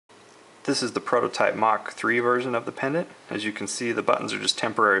This is the prototype Mach 3 version of the pendant. As you can see, the buttons are just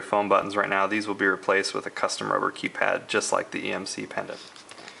temporary foam buttons right now. These will be replaced with a custom rubber keypad, just like the EMC Pendant.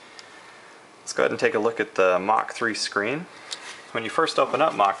 Let's go ahead and take a look at the Mach 3 screen. When you first open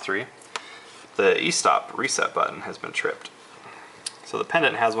up Mach 3, the e-stop reset button has been tripped. So the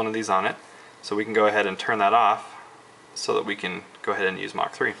pendant has one of these on it, so we can go ahead and turn that off so that we can go ahead and use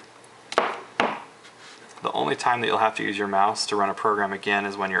Mach 3. The only time that you'll have to use your mouse to run a program again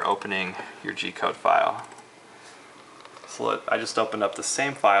is when you're opening your G-code file. So I just opened up the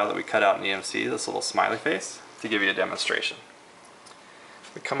same file that we cut out in EMC, this little smiley face, to give you a demonstration.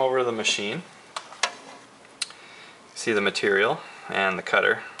 We come over to the machine, see the material and the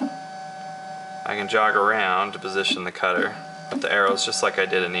cutter. I can jog around to position the cutter with the arrows just like I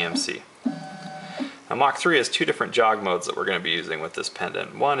did in EMC. Now Mach 3 has two different jog modes that we're going to be using with this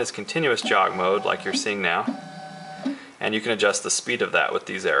pendant. One is continuous jog mode, like you're seeing now, and you can adjust the speed of that with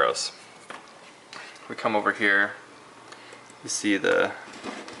these arrows. We come over here, you see the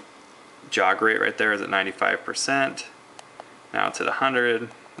jog rate right there is at 95%. Now it's at 100,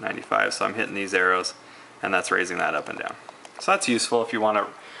 95, so I'm hitting these arrows, and that's raising that up and down. So that's useful if you want to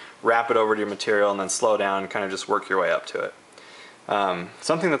wrap it over to your material and then slow down and kind of just work your way up to it.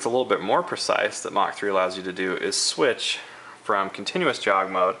 Something that's a little bit more precise that Mach 3 allows you to do is switch from continuous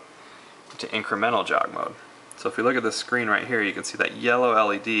jog mode to incremental jog mode. So if we look at the screen right here, you can see that yellow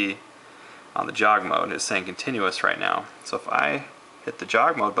LED on the jog mode is saying continuous right now. So if I hit the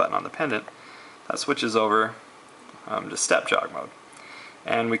jog mode button on the pendant, that switches over to step jog mode.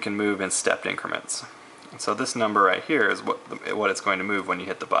 And we can move in stepped increments. And so this number right here is what it's going to move when you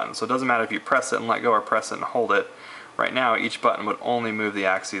hit the button. So it doesn't matter if you press it and let go or press it and hold it. Right now, each button would only move the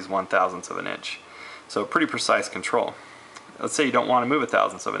axes 1/1000th of an inch. So pretty precise control. Let's say you don't want to move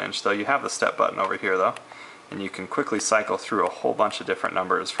 1/1000th of an inch, though. You have the step button over here, though, and you can quickly cycle through a whole bunch of different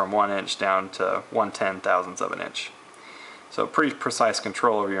numbers from 1 inch down to 1/10,000th of an inch. So pretty precise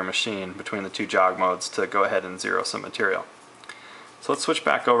control over your machine between the two jog modes to go ahead and zero some material. So let's switch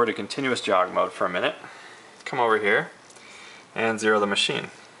back over to continuous jog mode for a minute. Come over here and zero the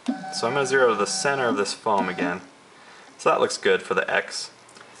machine. So I'm going to zero to the center of this foam again. So that looks good for the X.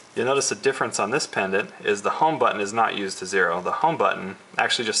 You'll notice a difference on this pendant is the home button is not used to zero. The home button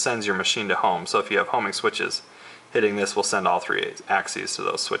actually just sends your machine to home. So if you have homing switches, hitting this will send all three axes to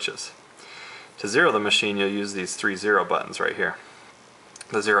those switches. To zero the machine, you'll use these 3 0 buttons right here.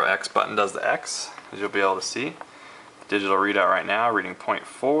 The 0X button does the X, as you'll be able to see. The digital readout right now, reading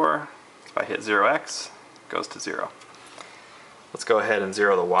 0.4. If I hit 0X, it goes to 0. Let's go ahead and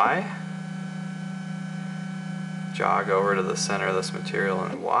zero the Y. Jog over to the center of this material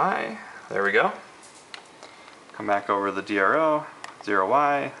and Y. There we go. Come back over to the DRO,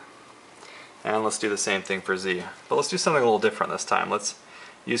 0Y, and let's do the same thing for Z. But let's do something a little different this time. Let's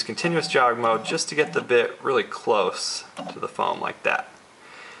use continuous jog mode just to get the bit really close to the foam like that.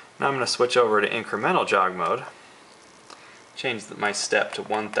 Now I'm going to switch over to incremental jog mode. Change my step to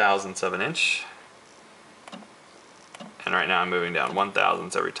 1/1000th of an inch. And right now I'm moving down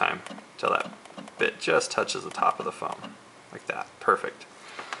 1/1000th every time until that bit just touches the top of the foam, like that. Perfect.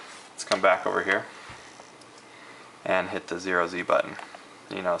 Let's come back over here and hit the 0Z button.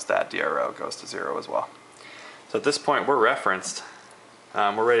 You notice that DRO goes to 0 as well. So at this point we're referenced.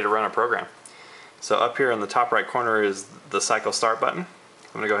 We're ready to run a program. So up here in the top right corner is the cycle start button.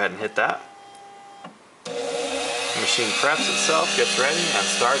 I'm going to go ahead and hit that. The machine preps itself, gets ready, and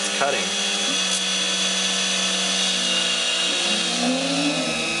starts cutting.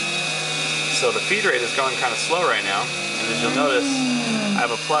 So the feed rate is going kind of slow right now, and as you'll notice, I have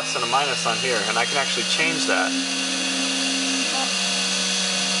a plus and a minus on here, and I can actually change that.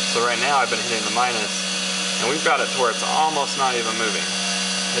 So right now I've been hitting the minus, and we've got it to where it's almost not even moving.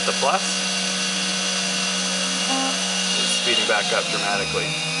 Hit the plus, it's speeding back up dramatically.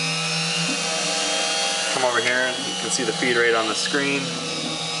 Come over here, and you can see the feed rate on the screen.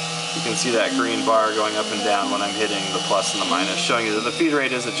 You can see that green bar going up and down when I'm hitting the plus and the minus, showing you that the feed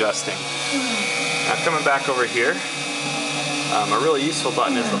rate is adjusting. Now coming back over here, a really useful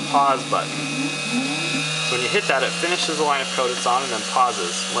button is the pause button. So when you hit that, it finishes the line of code it's on and then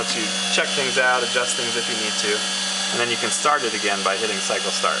pauses. Lets you check things out, adjust things if you need to, and then you can start it again by hitting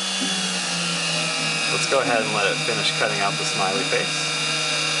cycle start. Let's go ahead and let it finish cutting out the smiley face.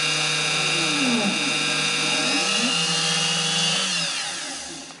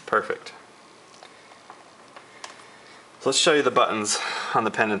 Perfect. So let's show you the buttons on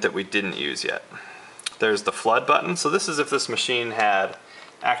the pendant that we didn't use yet. There's the flood button. So this is if this machine had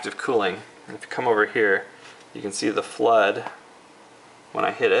active cooling. And if you come over here, you can see the flood, when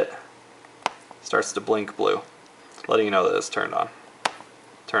I hit it, starts to blink blue, letting you know that it's turned on.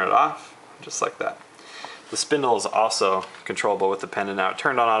 turn it off, just like that. The spindle is also controllable with the pendant. Now it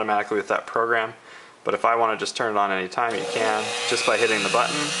turned on automatically with that program, but if I want to just turn it on anytime, you can, just by hitting the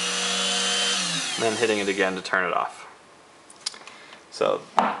button, and then hitting it again to turn it off. So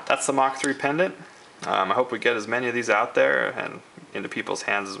that's the Mach 3 pendant. I hope we get as many of these out there and into people's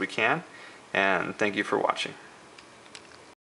hands as we can, and thank you for watching.